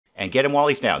And get him while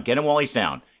he's down. Get him while he's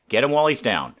down. Get him while he's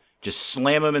down. Just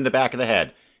slam him in the back of the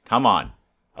head. Come on.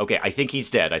 Okay, I think he's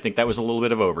dead. I think that was a little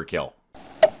bit of overkill.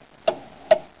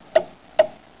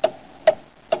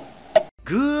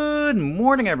 Good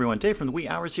morning, everyone. Dave from the wee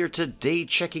hours here today,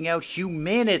 checking out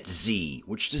HumanitZ,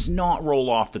 which does not roll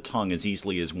off the tongue as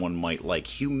easily as one might like.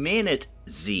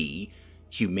 HumanitZ.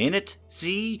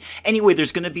 HumanitZ? Anyway,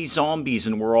 there's going to be zombies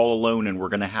and we're all alone and we're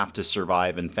going to have to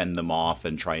survive and fend them off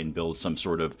and try and build some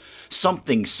sort of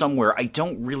something somewhere. I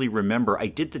don't really remember. I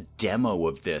did the demo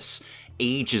of this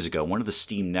ages ago, one of the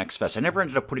Steam Next Fest. I never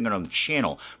ended up putting it on the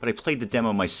channel, but I played the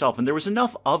demo myself, and there was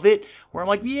enough of it where I'm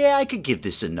like, yeah, I could give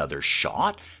this another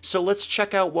shot. So let's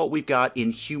check out what we've got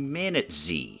in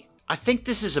HumanitZ. I think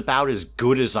this is about as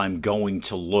good as I'm going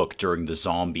to look during the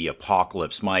zombie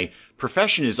apocalypse. My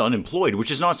profession is unemployed,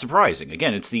 which is not surprising.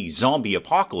 Again, it's the zombie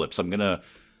apocalypse. I'm gonna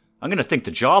think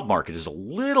the job market is a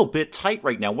little bit tight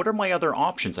right now. What are my other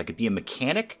options? I could be a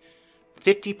mechanic.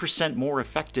 50% more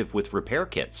effective with repair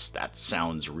kits. That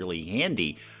sounds really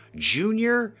handy.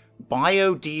 Junior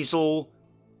biodiesel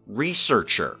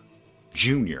researcher.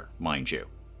 Junior, mind you.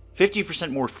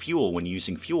 50% more fuel when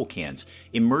using fuel cans.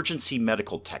 Emergency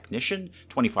medical technician.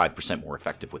 25% more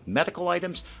effective with medical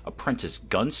items. Apprentice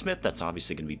gunsmith. That's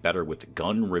obviously going to be better with the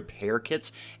gun repair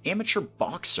kits. Amateur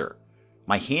boxer.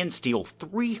 My hands deal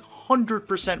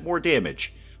 300% more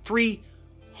damage.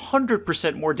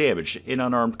 100% more damage in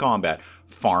unarmed combat.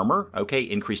 Farmer, okay,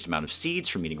 increased amount of seeds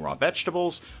from eating raw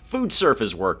vegetables. Food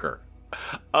service worker.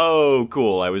 Oh,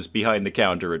 cool, I was behind the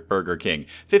counter at Burger King.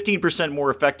 15% more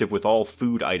effective with all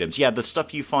food items. Yeah, the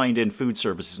stuff you find in food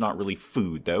service is not really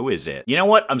food, though, is it? You know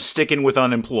what? I'm sticking with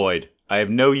unemployed. I have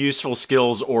no useful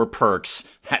skills or perks.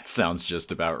 That sounds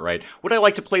just about right. Would I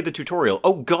like to play the tutorial?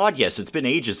 Oh god, yes, it's been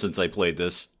ages since I played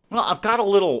this. Well, I've got a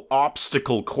little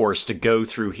obstacle course to go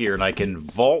through here, and I can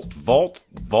vault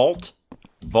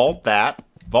that.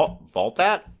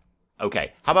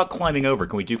 Okay, how about climbing over?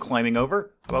 Can we do climbing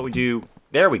over? How about we do...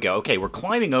 There we go. Okay, we're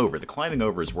climbing over. The climbing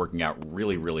over is working out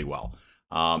really, really well.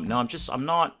 No, I'm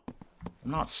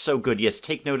not so good. Yes,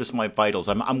 take notice of my vitals.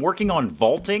 I'm working on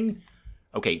vaulting.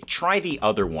 Okay, try the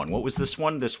other one. What was this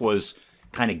one? This was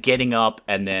kind of getting up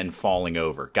and then falling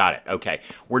over. Got it. Okay.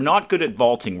 We're not good at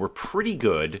vaulting. We're pretty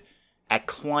good at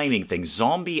climbing things.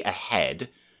 Zombie ahead.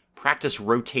 Practice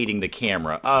rotating the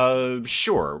camera.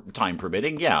 Sure. Time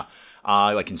permitting. Yeah.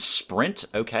 I can sprint.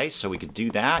 Okay, so we could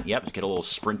do that. Yep, get a little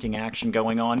sprinting action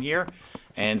going on here.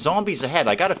 And zombies ahead.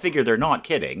 I gotta figure they're not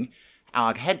kidding.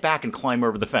 Head back and climb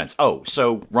over the fence. Oh,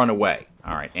 so run away.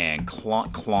 All right, and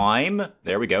climb.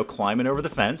 There we go. Climbing over the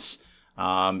fence.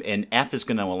 And F is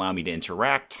going to allow me to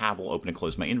interact. Tab will open and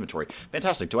close my inventory.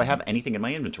 Fantastic. Do I have anything in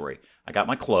my inventory? I got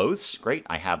my clothes. Great.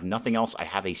 I have nothing else. I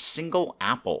have a single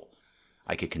apple.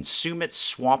 I could consume it,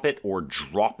 swap it, or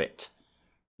drop it.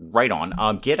 Right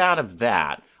on. Get out of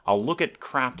that. I'll look at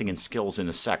crafting and skills in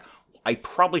a sec. I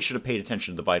probably should have paid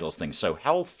attention to the vitals thing. So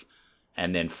health,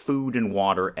 and then food and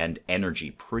water and energy.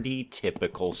 Pretty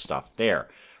typical stuff there.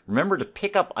 Remember to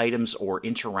pick up items or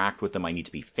interact with them. I need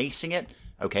to be facing it.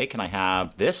 Okay, can I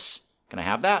have this? Can I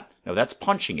have that? No, that's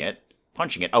punching it.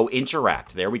 Punching it. Oh,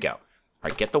 interact. There we go. All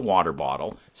right, get the water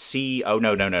bottle. See... Oh,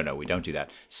 no. We don't do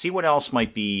that. See what else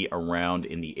might be around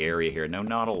in the area here. No,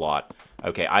 not a lot.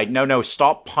 Okay, No,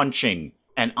 stop punching.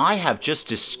 And I have just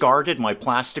discarded my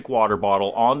plastic water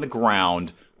bottle on the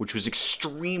ground, which was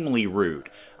extremely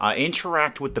rude.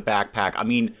 Interact with the backpack. I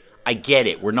mean, I get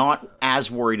it. We're not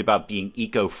as worried about being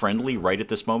eco-friendly right at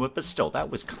this moment, but still, that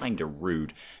was kind of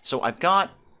rude. So I've got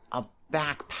a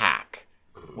backpack.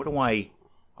 What do I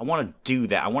want to do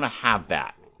that. I want to have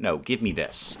that. No, give me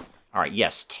this. All right,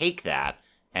 yes, take that.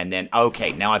 And then,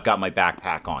 okay, now I've got my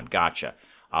backpack on. Gotcha.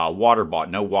 Water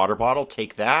bottle. No water bottle.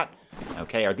 Take that.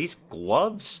 Okay, are these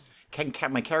gloves?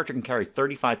 My character can carry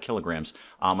 35 kilograms.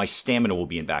 My stamina will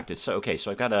be impacted. So, okay,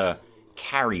 so I've got a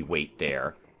carry weight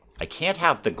there. I can't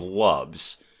have the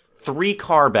gloves. 3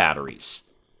 car batteries.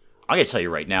 I'm going to tell you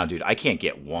right now, dude, I can't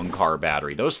get 1 car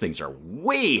battery. Those things are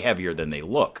way heavier than they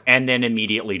look. And then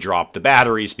immediately drop the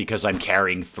batteries because I'm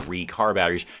carrying 3 car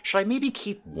batteries. Should I maybe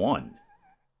keep 1?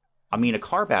 I mean, a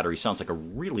car battery sounds like a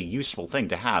really useful thing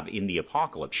to have in the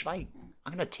apocalypse. I'm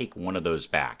going to take 1 of those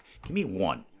back. Give me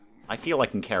 1. I feel I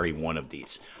can carry 1 of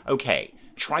these. Okay.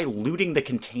 Try looting the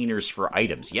containers for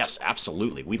items. Yes,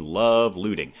 absolutely. We love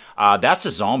looting. That's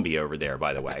a zombie over there,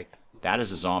 by the way. That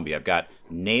is a zombie. I've got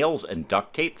nails and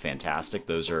duct tape. Fantastic.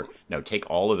 Those are... No, take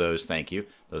all of those. Thank you.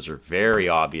 Those are very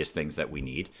obvious things that we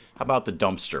need. How about the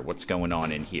dumpster? What's going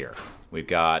on in here? We've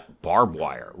got barbed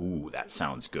wire. Ooh, that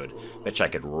sounds good. Bet you I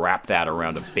could wrap that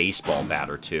around a baseball bat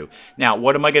or two. Now,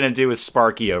 what am I going to do with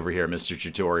Sparky over here, Mr.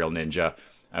 Tutorial Ninja?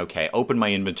 Okay, open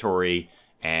my inventory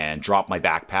and drop my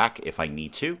backpack if I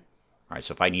need to. All right,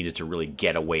 so if I needed to really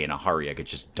get away in a hurry, I could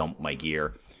just dump my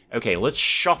gear. Okay, let's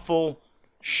shuffle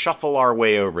our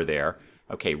way over there.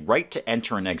 Okay, right to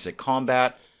enter and exit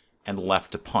combat, and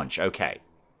left to punch. Okay,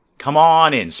 come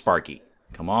on in, Sparky.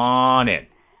 Come on in.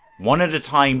 One at a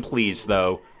time, please,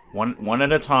 though. One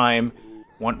at a time.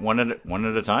 One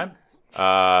at a time.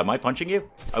 Am I punching you?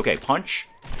 Okay, punch,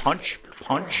 punch,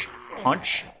 punch,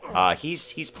 punch.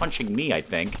 He's punching me, I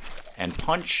think. And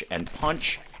punch, and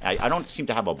punch. I don't seem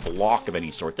to have a block of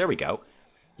any sort. There we go.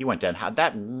 He went down.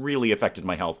 That really affected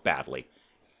my health badly.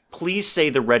 Please say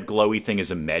the red glowy thing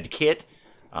is a med kit.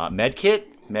 Med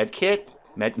kit? Med kit?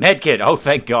 Med kit. Oh,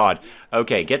 thank God.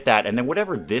 Okay, get that. And then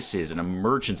whatever this is, an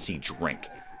emergency drink.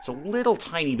 It's a little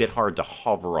tiny bit hard to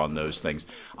hover on those things.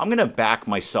 I'm going to back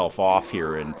myself off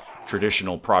here in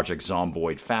traditional Project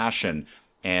Zomboid fashion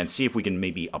and see if we can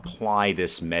maybe apply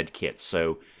this med kit.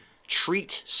 So,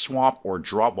 treat, swap, or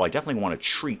drop. Well, I definitely want to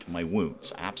treat my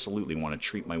wounds. I absolutely want to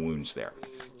treat my wounds there.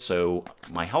 So,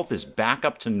 my health is back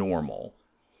up to normal.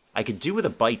 I could do with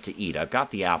a bite to eat. I've got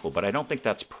the apple, but I don't think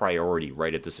that's priority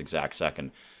right at this exact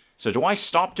second. So, do I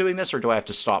stop doing this, or do I have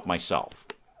to stop myself?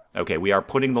 Okay, we are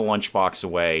putting the lunchbox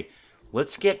away.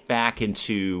 Let's get back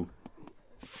into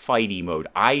fighty mode.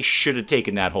 I should have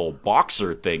taken that whole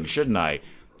boxer thing, shouldn't I?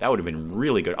 That would have been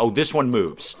really good. Oh, this one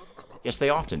moves. Yes, they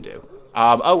often do.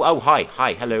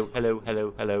 Hi.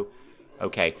 Hello.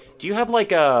 Okay. Do you have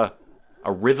like a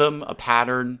rhythm, a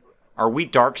pattern? Are we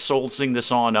Dark Soulsing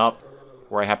this on up?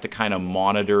 Where I have to kind of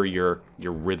monitor your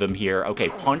rhythm here. Okay,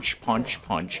 punch, punch,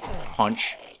 punch,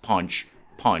 punch, punch,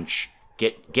 punch.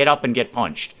 Get up and get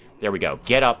punched. There we go.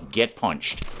 Get up, get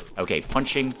punched. Okay,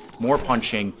 punching, more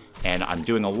punching, and I'm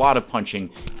doing a lot of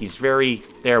punching.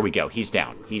 There we go. He's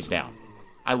down. He's down.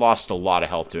 I lost a lot of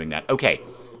health doing that. Okay,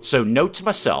 so note to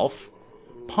myself,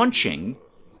 punching,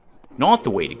 not the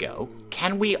way to go.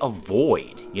 Can we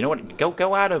avoid? You know what?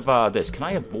 Go out of this. Can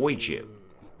I avoid you?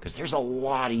 Because there's a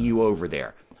lot of you over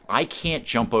there. I can't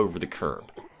jump over the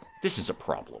curb. This is a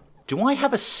problem. Do I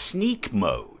have a sneak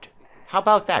mode? How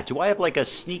about that? Do I have like a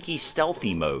sneaky,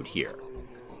 stealthy mode here?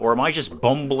 Or am I just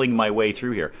bumbling my way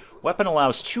through here? Weapon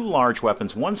allows 2 large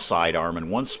weapons, 1 sidearm, and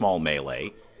 1 small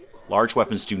melee. Large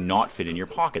weapons do not fit in your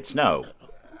pockets. No.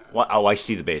 What? Oh, I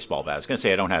see the baseball bat. I was going to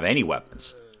say I don't have any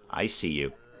weapons. I see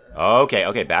you.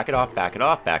 Okay, back it off, back it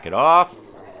off, back it off.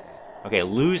 Okay,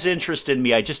 lose interest in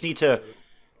me. I just need to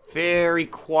very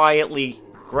quietly...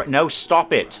 No,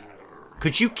 stop it.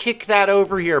 Could you kick that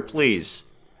over here, please?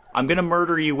 I'm going to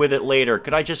murder you with it later.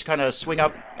 Could I just kind of swing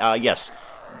up? Yes.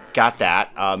 Got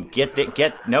that.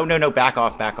 No, back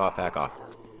off.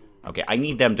 Okay, I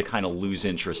need them to kind of lose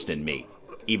interest in me,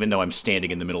 even though I'm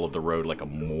standing in the middle of the road like a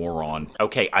moron.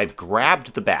 Okay, I've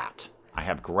grabbed the bat. I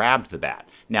have grabbed the bat.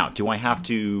 Now, do I have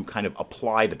to kind of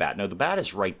apply the bat? No, the bat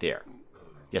is right there.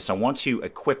 Yes, I want to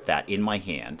equip that in my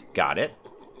hand. Got it.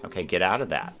 Okay, get out of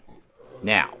that.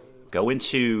 Now, go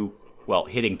into, well,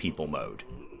 hitting people mode.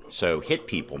 So, hit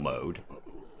people mode.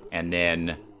 And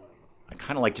then, I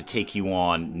kind of like to take you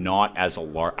on not as a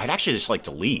large... I'd actually just like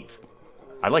to leave.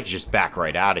 I'd like to just back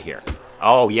right out of here.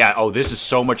 Oh, yeah. Oh, this is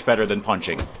so much better than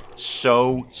punching.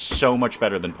 So much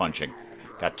better than punching.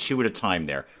 Got 2 at a time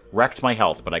there. Wrecked my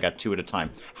health, but I got 2 at a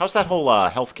time. How's that whole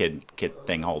health kit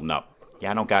thing holding up?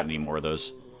 Yeah, I don't got any more of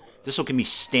those. This will give me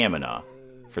stamina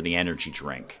for the energy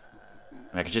drink.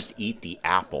 And I could just eat the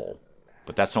apple.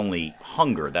 But that's only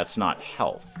hunger. That's not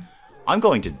health. I'm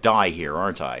going to die here,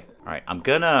 aren't I? Alright, I'm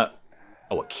gonna...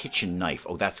 Oh, a kitchen knife.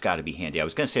 Oh, that's got to be handy. I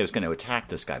was going to say I was going to attack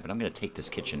this guy, but I'm going to take this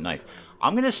kitchen knife.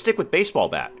 I'm going to stick with baseball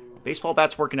bat. Baseball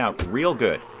bat's working out real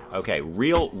good. Okay,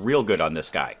 real good on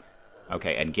this guy.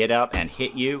 Okay, and get up and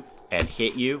hit you, and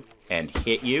hit you, and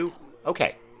hit you.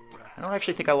 Okay. I don't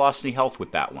actually think I lost any health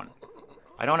with that one.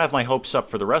 I don't have my hopes up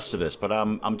for the rest of this, but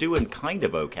I'm doing kind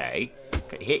of okay.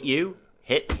 Hit you,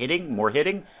 hitting, more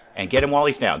hitting, and get him while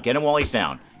he's down. Get him while he's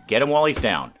down. Get him while he's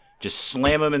down. Just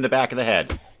slam him in the back of the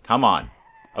head. Come on.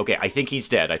 Okay, I think he's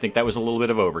dead. I think that was a little bit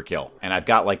of overkill. And I've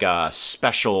got like a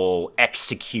special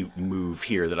execute move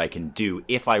here that I can do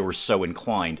if I were so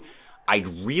inclined. I'd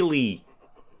really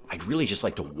just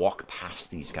like to walk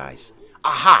past these guys.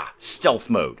 Aha! Stealth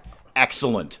mode.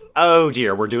 Excellent. Oh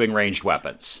dear, we're doing ranged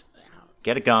weapons.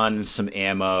 Get a gun, some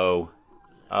ammo.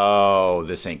 Oh,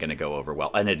 this ain't gonna go over well.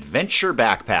 An adventure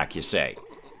backpack, you say?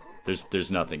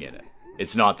 There's nothing in it.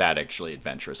 It's not that actually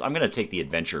adventurous. I'm gonna take the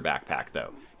adventure backpack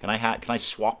though. Can I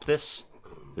swap this?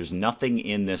 There's nothing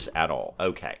in this at all.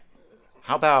 Okay.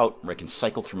 How about I can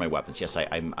cycle through my weapons? Yes,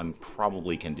 I'm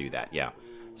probably can do that. Yeah.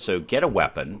 So get a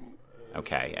weapon.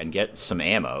 Okay, and get some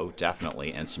ammo,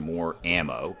 definitely, and some more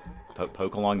ammo.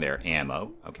 Poke along there,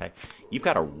 ammo. Okay, you've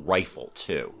got a rifle,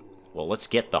 too. Well, let's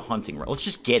get the hunting rifle. Let's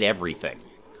just get everything.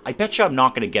 I bet you I'm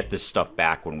not going to get this stuff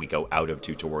back when we go out of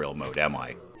tutorial mode, am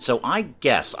I? So I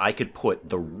guess I could put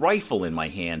the rifle in my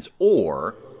hands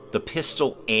or the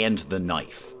pistol and the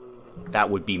knife. That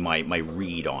would be my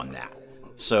read on that.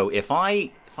 So if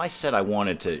I said I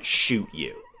wanted to shoot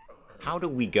you, how do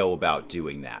we go about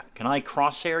doing that? Can I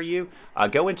crosshair you?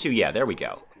 Go into, yeah, there we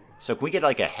go. So can we get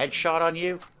like a headshot on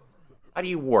you? How do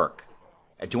you work?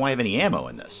 Do I have any ammo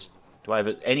in this? Do I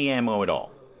have any ammo at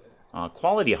all?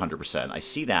 Quality 100%. I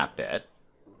see that bit.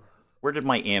 Where did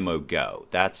my ammo go?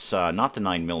 That's not the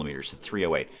 9mm, the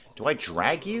 308. Do I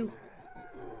drag you?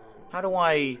 How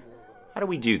do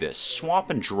we do this? Swap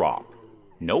and drop.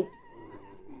 Nope.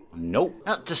 Nope.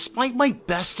 Now, despite my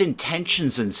best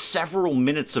intentions and several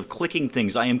minutes of clicking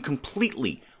things, I am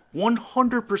completely,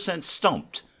 100%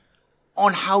 stumped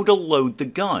on how to load the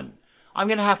gun. I'm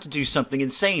going to have to do something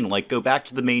insane, like go back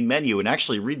to the main menu and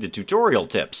actually read the tutorial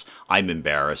tips. I'm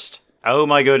embarrassed. Oh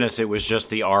my goodness, it was just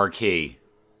the R key.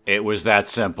 It was that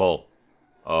simple.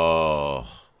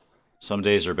 Oh, some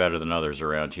days are better than others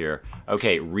around here.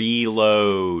 Okay,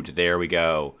 reload. There we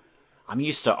go. I'm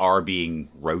used to R being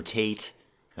rotate.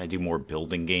 I do more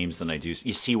building games than I do...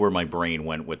 You see where my brain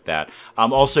went with that.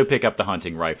 Also pick up the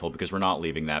hunting rifle, because we're not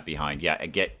leaving that behind. Yeah,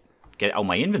 get... Oh,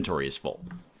 my inventory is full.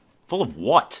 Full of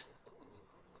what?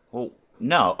 Well,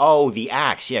 no. Oh, the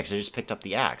axe. Yeah, because I just picked up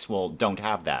the axe. Well, don't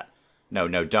have that. No,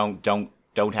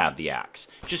 don't have the axe.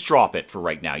 Just drop it for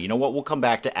right now. You know what? We'll come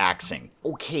back to axing.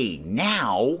 Okay,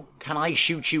 now, can I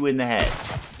shoot you in the head?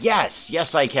 Yes,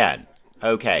 yes I can.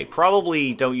 Okay,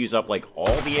 probably don't use up, like,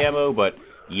 all the ammo, but...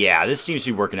 Yeah, this seems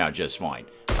to be working out just fine.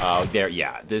 There,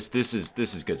 yeah, this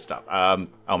is good stuff. Oh,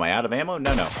 am I out of ammo?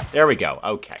 No. There we go.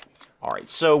 Okay. All right,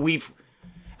 so we've,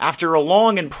 after a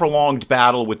long and prolonged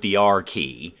battle with the R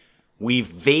key, we've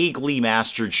vaguely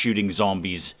mastered shooting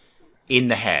zombies in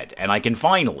the head, and I can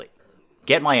finally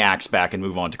get my axe back and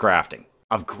move on to crafting.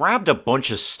 I've grabbed a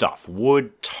bunch of stuff,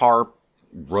 wood, tarp,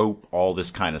 rope, all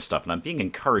this kind of stuff, and I'm being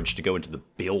encouraged to go into the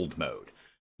build mode.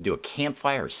 Do a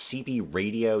campfire, a CB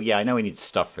radio. Yeah, I know I need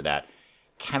stuff for that.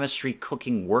 Chemistry,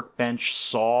 cooking, workbench,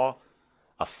 saw,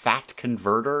 a fat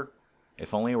converter.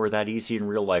 If only it were that easy in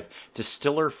real life.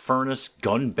 Distiller, furnace,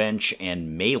 gun bench,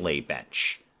 and melee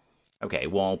bench. Okay,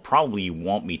 well, probably you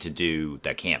want me to do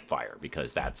the campfire,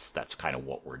 because that's kind of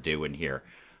what we're doing here.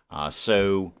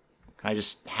 So, can I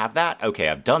just have that? Okay,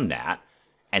 I've done that.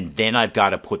 And then I've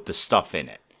got to put the stuff in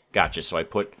it. Gotcha, so I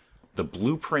put the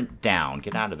blueprint down.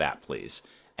 Get out of that, please.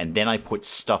 And then I put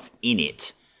stuff in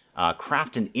it.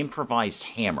 Craft an improvised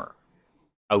hammer.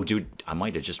 Oh, dude, I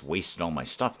might have just wasted all my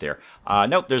stuff there.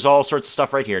 Nope, there's all sorts of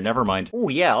stuff right here. Never mind. Oh,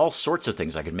 yeah, all sorts of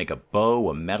things. I could make a bow,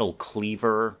 a metal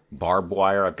cleaver, barbed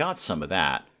wire. I've got some of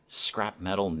that. Scrap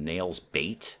metal, nails,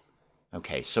 bait.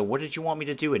 Okay, so what did you want me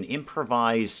to do? An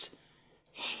improvised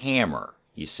hammer,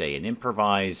 you say. An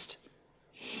improvised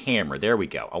hammer. There we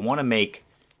go. I want to make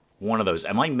one of those.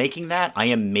 Am I making that? I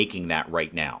am making that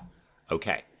right now.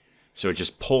 Okay. So it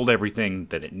just pulled everything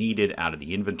that it needed out of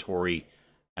the inventory,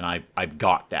 and I've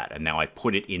got that. And now I've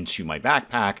put it into my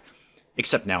backpack,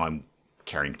 except now I'm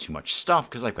carrying too much stuff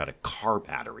because I've got a car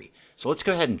battery. So let's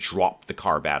go ahead and drop the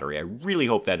car battery. I really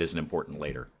hope that isn't important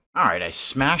later. All right, I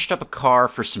smashed up a car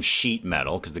for some sheet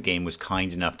metal because the game was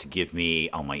kind enough to give me...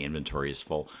 Oh, my inventory is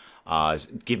full.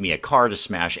 Give me a car to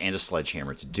smash and a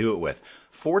sledgehammer to do it with.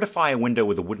 Fortify a window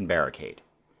with a wooden barricade.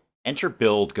 Enter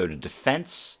build, go to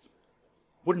defense...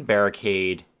 wooden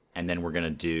barricade, and then we're going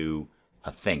to do a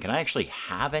thing. Can I actually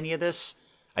have any of this?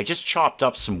 I just chopped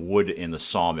up some wood in the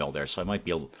sawmill there, so I might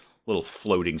be a little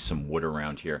floating some wood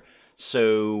around here.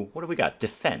 So, what have we got?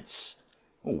 Defense.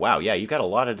 Oh, wow, yeah, you got a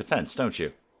lot of defense, don't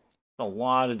you? A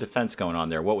lot of defense going on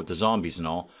there, what with the zombies and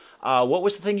all. What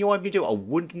was the thing you wanted me to do? A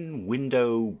wooden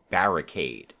window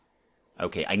barricade.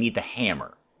 Okay, I need the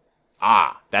hammer.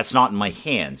 Ah, that's not in my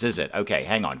hands, is it? Okay,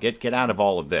 hang on, get out of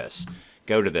all of this.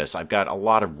 Go to this. I've got a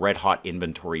lot of red-hot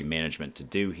inventory management to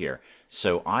do here.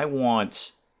 So I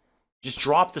want... Just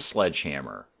drop the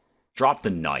sledgehammer. Drop the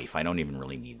knife. I don't even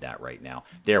really need that right now.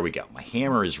 There we go. My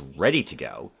hammer is ready to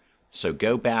go. So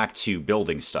go back to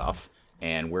building stuff.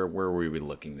 And where were we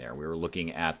looking there? We were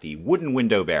looking at the wooden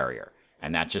window barrier.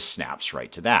 And that just snaps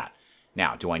right to that.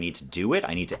 Now, do I need to do it?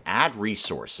 I need to add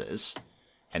resources.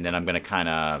 And then I'm going to kind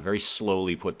of very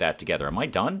slowly put that together. Am I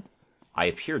done? I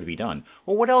appear to be done.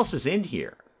 Well, what else is in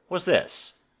here? What's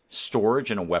this? Storage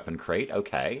and a weapon crate.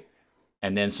 Okay.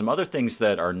 And then some other things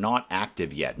that are not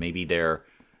active yet. Maybe they're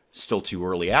still too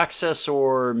early access,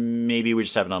 or maybe we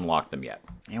just haven't unlocked them yet.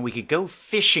 And we could go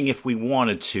fishing if we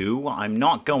wanted to. I'm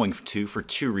not going to for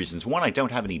two reasons. One, I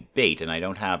don't have any bait, and I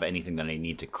don't have anything that I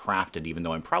need to craft it, even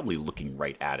though I'm probably looking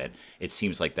right at it. It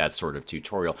seems like that sort of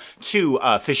tutorial. Two,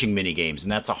 fishing minigames,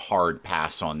 and that's a hard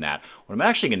pass on that. What I'm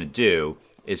actually going to do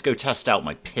is go test out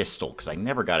my pistol, because I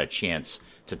never got a chance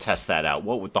to test that out.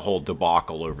 What with the whole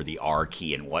debacle over the R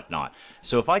key and whatnot.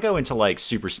 So if I go into, like,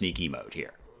 super sneaky mode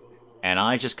here, and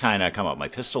I just kind of come up. My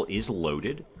pistol is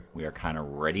loaded. We are kind of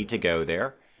ready to go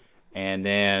there. And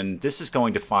then this is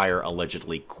going to fire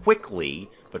allegedly quickly,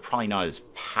 but probably not as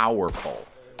powerful.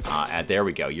 And there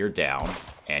we go. You're down,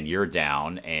 and you're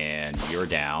down, and you're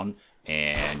down,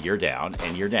 and you're down,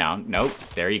 and you're down. Nope.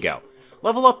 There you go.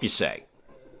 Level up, you say.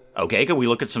 Okay, can we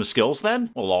look at some skills then?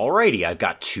 Well, alrighty. I've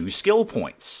got 2 skill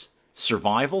points.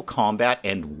 Survival, combat,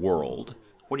 and world.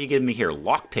 What are you giving me here?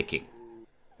 Lockpicking.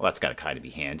 Well, that's got to kind of be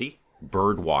handy.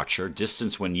 Birdwatcher,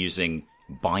 distance when using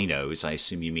binos. I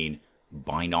assume you mean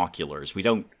binoculars. We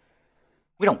don't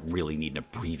really need an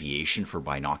abbreviation for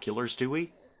binoculars, do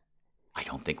we? I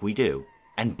don't think we do.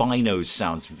 And binos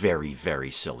sounds very, very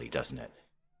silly, doesn't it?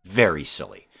 Very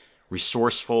silly.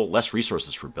 Resourceful, less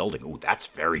resources for building. Ooh, that's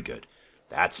very good.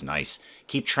 That's nice.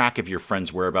 Keep track of your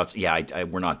friends' whereabouts. Yeah,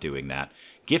 we're not doing that.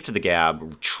 Gift to the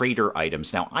Gab, trader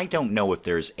items. Now, I don't know if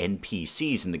there's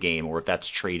NPCs in the game or if that's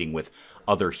trading with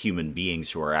other human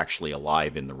beings who are actually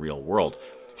alive in the real world.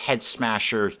 Head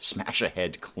smasher, smash a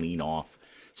head clean off.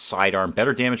 Sidearm,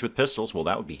 better damage with pistols. Well,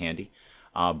 that would be handy.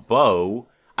 Bow.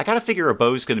 I gotta figure a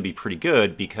bow's gonna be pretty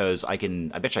good because I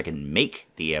bet you I can make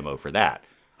the ammo for that.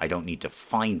 I don't need to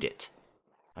find it.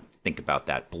 Think about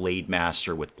that. Blade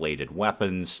Master with bladed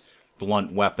weapons.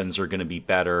 Blunt weapons are gonna be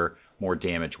better. More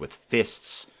damage with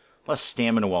fists. Less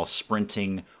stamina while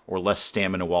sprinting, or less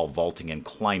stamina while vaulting and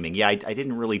climbing. Yeah, I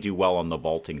didn't really do well on the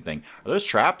vaulting thing. Are those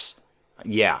traps?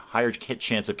 Yeah, higher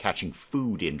chance of catching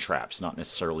food in traps, not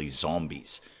necessarily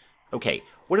zombies. Okay,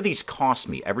 what do these cost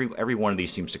me? Every one of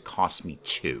these seems to cost me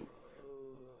 2.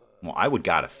 Well, I would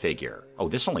gotta figure. Oh,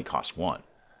 this only costs 1.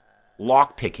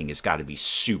 Lockpicking has got to be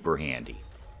super handy.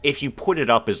 If you put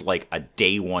it up as like a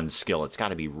day 1 skill, it's got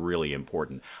to be really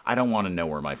important. I don't want to know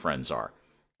where my friends are.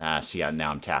 See,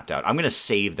 now I'm tapped out. I'm going to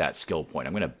save that skill point.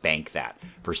 I'm going to bank that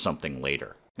for something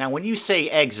later. Now, when you say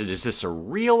exit, is this a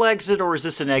real exit or is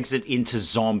this an exit into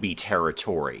zombie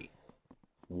territory?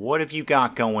 What have you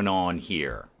got going on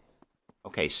here?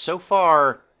 Okay, so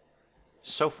far,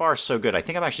 so good. I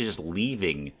think I'm actually just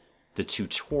leaving the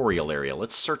tutorial area.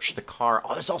 Let's search the car.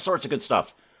 Oh, there's all sorts of good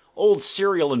stuff. Old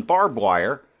cereal and barbed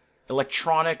wire.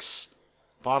 Electronics.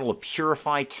 Bottle of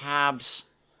Purify tabs.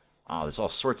 Oh, there's all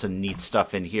sorts of neat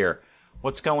stuff in here.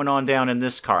 What's going on down in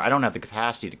this car? I don't have the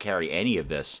capacity to carry any of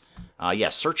this. Yeah,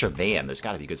 search a van. There's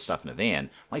got to be good stuff in a van.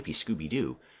 Might be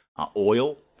Scooby-Doo.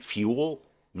 Oil, fuel,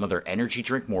 another energy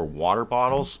drink, more water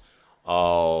bottles.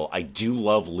 Oh, I do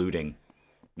love looting.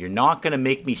 You're not going to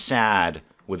make me sad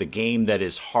with a game that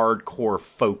is hardcore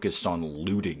focused on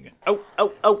looting. Oh.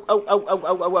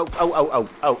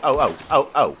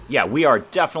 Yeah, we are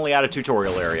definitely out of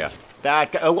tutorial area.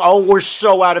 We're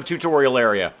so out of tutorial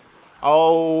area.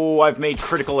 Oh, I've made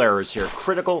critical errors here.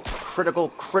 Critical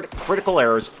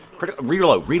errors.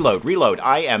 Reload.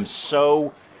 I am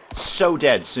so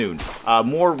dead soon.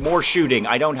 More shooting.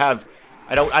 I don't have,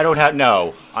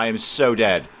 no. I am so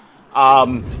dead.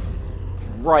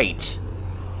 Right.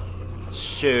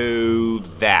 So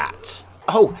that.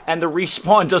 Oh, and the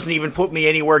respawn doesn't even put me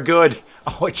anywhere good.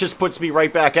 Oh, it just puts me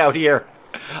right back out here.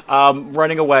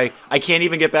 Running away. I can't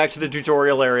even get back to the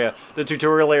tutorial area. The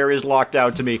tutorial area is locked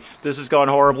out to me. This has gone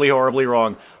horribly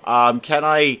wrong. I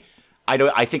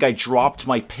think I dropped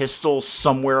my pistol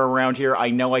somewhere around here. I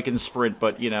know I can sprint,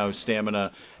 but, you know,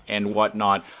 stamina and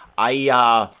whatnot.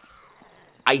 Oh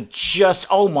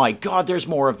my god, there's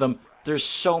more of them. There's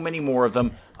so many more of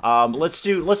them. Let's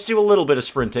do a little bit of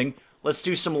sprinting. Let's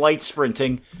do some light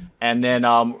sprinting, and then,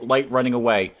 light running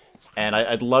away. And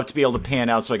I'd love to be able to pan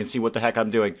out so I can see what the heck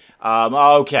I'm doing.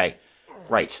 Okay.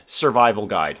 Right. Survival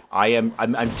guide. I'm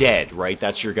dead, right?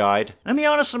 That's your guide? I'll be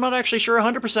honest, I'm not actually sure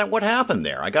 100% what happened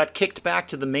there. I got kicked back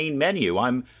to the main menu.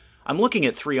 I'm looking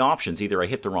at 3 options. Either I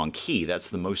hit the wrong key, that's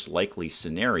the most likely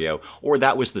scenario, or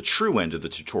that was the true end of the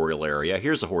tutorial area.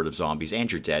 Here's a horde of zombies,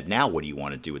 and you're dead. Now what do you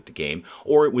want to do with the game?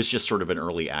 Or it was just sort of an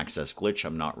early access glitch.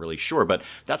 I'm not really sure, but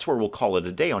that's where we'll call it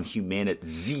a day on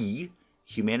HumanitZ.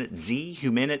 HumanitZ.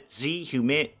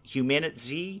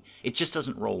 It just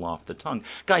doesn't roll off the tongue.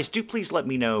 Guys, do please let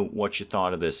me know what you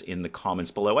thought of this in the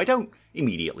comments below. I don't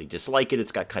immediately dislike it.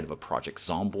 It's got kind of a Project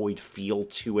Zomboid feel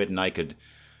to it, and I could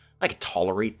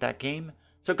tolerate that game.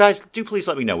 So guys, do please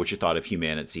let me know what you thought of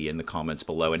HumanitZ in the comments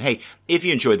below. And hey, if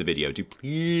you enjoyed the video, do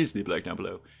please leave a like down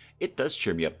below. It does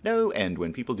cheer me up no end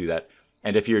when people do that.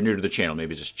 And if you're new to the channel,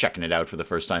 maybe just checking it out for the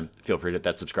first time, feel free to hit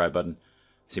that subscribe button.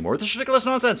 See more of this ridiculous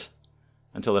nonsense.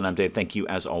 Until then, I'm Dave. Thank you,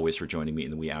 as always, for joining me in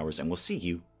the wee hours, and we'll see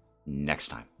you next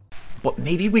time. But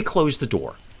maybe we close the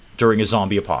door during a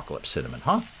zombie apocalypse, Cinnamon,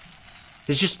 huh?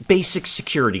 It's just basic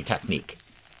security technique.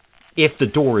 If the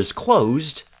door is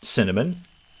closed, Cinnamon,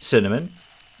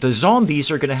 the zombies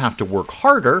are going to have to work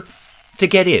harder to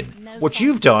get in. What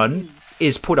you've done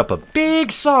is put up a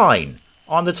big sign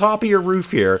on the top of your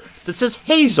roof here that says,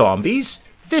 "Hey zombies,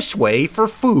 this way for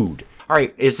food."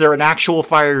 Alright, is there an actual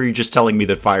fire, or are you just telling me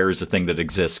that fire is a thing that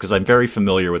exists? Because I'm very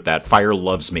familiar with that. Fire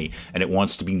loves me, and it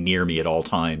wants to be near me at all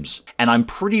times. And I'm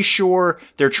pretty sure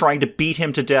they're trying to beat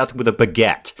him to death with a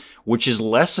baguette, which is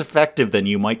less effective than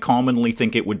you might commonly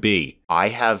think it would be. I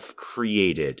have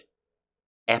created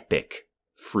epic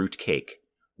fruitcake.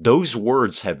 Those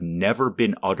words have never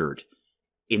been uttered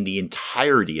in the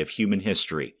entirety of human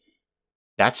history.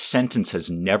 That sentence has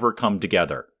never come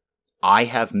together. I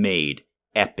have made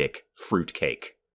epic fruitcake.